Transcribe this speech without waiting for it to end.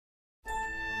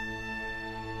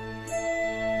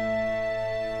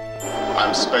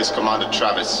I'm Space Commander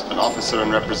Travis, an officer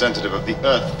and representative of the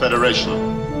Earth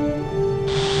Federation.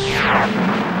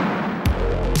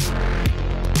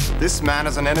 This man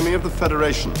is an enemy of the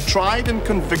Federation, tried and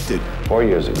convicted. 4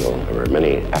 years ago, there were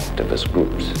many activist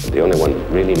groups. The only one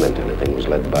that really meant anything was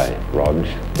led by Rog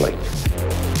Blake.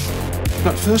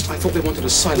 At first, I thought they wanted to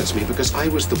silence me because I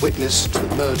was the witness to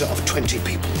the murder of 20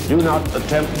 people. Do not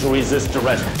attempt to resist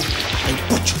arrest. They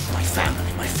butchered my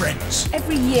family, my friends.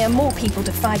 Every year, more people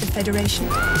defy the Federation.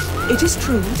 It is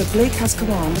true that Blake has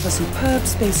command of a superb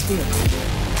space vehicle.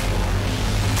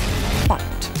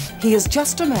 But he is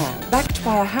just a man, backed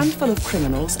by a handful of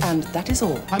criminals, and that is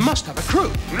all. I must have a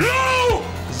crew. No!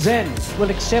 Zen will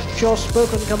accept your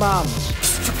spoken commands.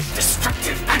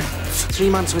 Destructive animals. 3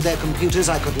 months with their computers,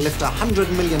 I could lift 100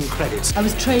 million credits. I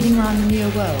was trading around the near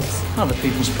worlds. Other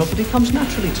people's property comes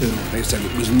naturally to me. They said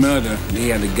it was murder and he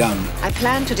had a gun. I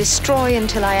plan to destroy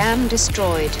until I am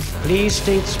destroyed. Please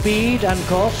state speed and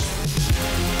cost.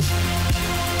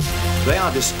 They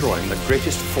are destroying the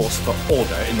greatest force for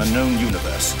order in the known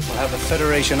universe. We'll have the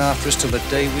Federation after us till the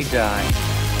day we die.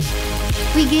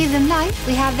 We gave them life.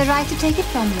 We have the right to take it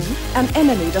from them. An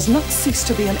enemy does not cease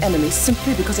to be an enemy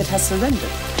simply because it has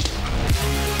surrendered.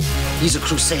 He's a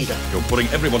crusader. You're putting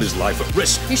everybody's life at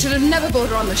risk. You should have never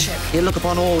boarded on the ship. He'll look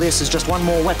upon all this as just one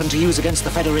more weapon to use against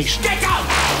the Federation. Get out!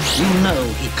 You know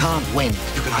he can't win.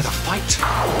 You can either fight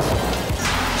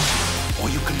or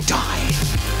you can die.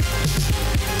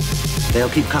 They'll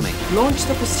keep coming. Launch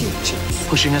the pursuit ships.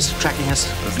 Pushing us, tracking us.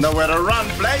 There's nowhere to run,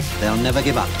 Blake. They'll never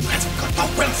give up. You haven't got the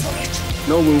will for it.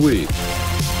 Nor will we.